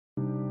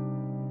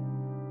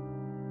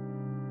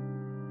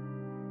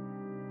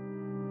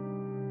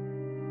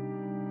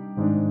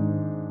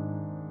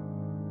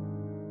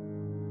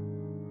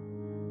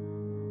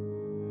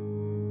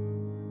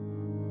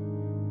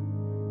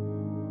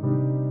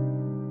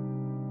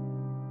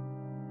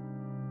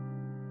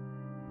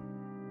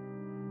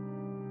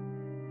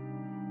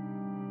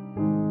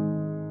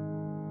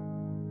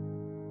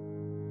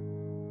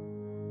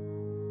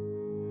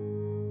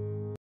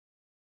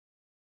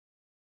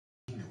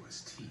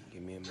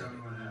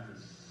minute.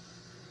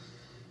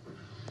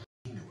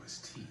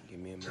 Give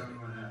me a minute.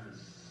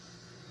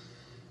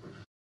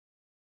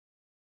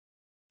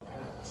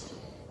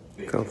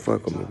 Come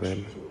fuck with me,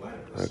 baby.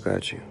 I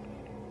got you.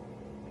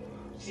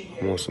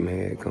 I want some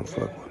head, come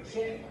fuck with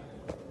me.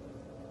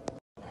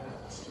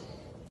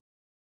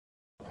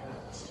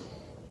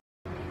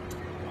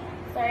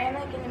 Sorry, I'm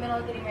like in the middle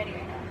of getting ready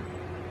right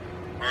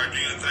now. Alright, do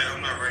your thing.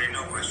 I'm not ready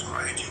no way, so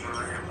I hit you when I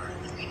am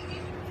ready.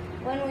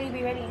 When will you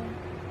be ready?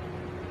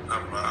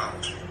 I'm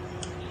out.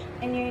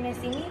 And you're gonna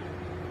see me?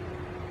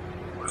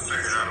 Well, I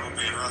figured out I'm gonna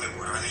be in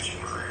Hollywood. I hit you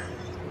when I am.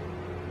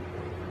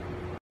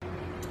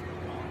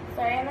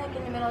 Sorry, I'm like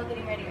in the middle of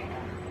getting ready right now.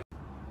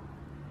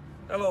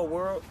 Hello,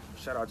 world.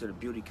 Shout out to the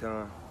Beauty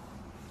Con.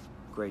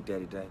 Great day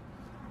today.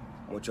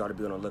 I want y'all to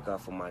be on the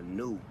lookout for my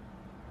new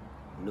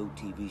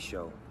TV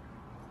show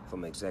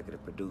from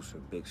executive producer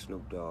Big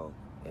Snoop Dogg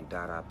and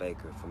Dada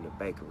Baker from The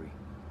Bakery.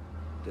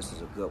 This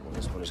is a good one.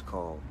 This one is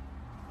called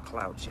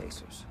Cloud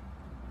Chasers.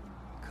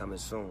 Coming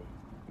soon.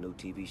 New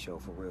TV show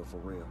for real, for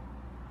real.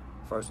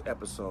 First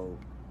episode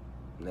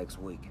next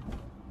week.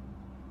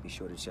 Be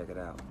sure to check it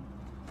out.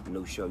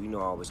 New show, you know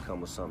I always come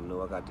with something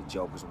new. I got the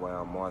Jokers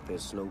Wild, Martha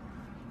and Snoop.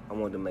 I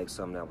wanted to make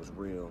something that was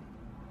real,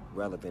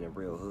 relevant and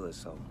real hood,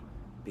 so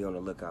be on the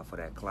lookout for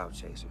that Cloud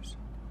Chasers.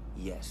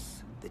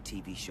 Yes, the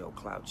TV show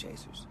Cloud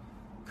Chasers.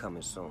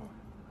 Coming soon.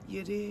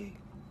 You dig?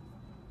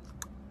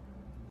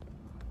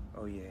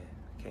 Oh yeah,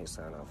 can't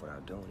sign off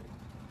without doing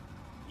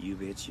it. You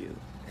bitch you.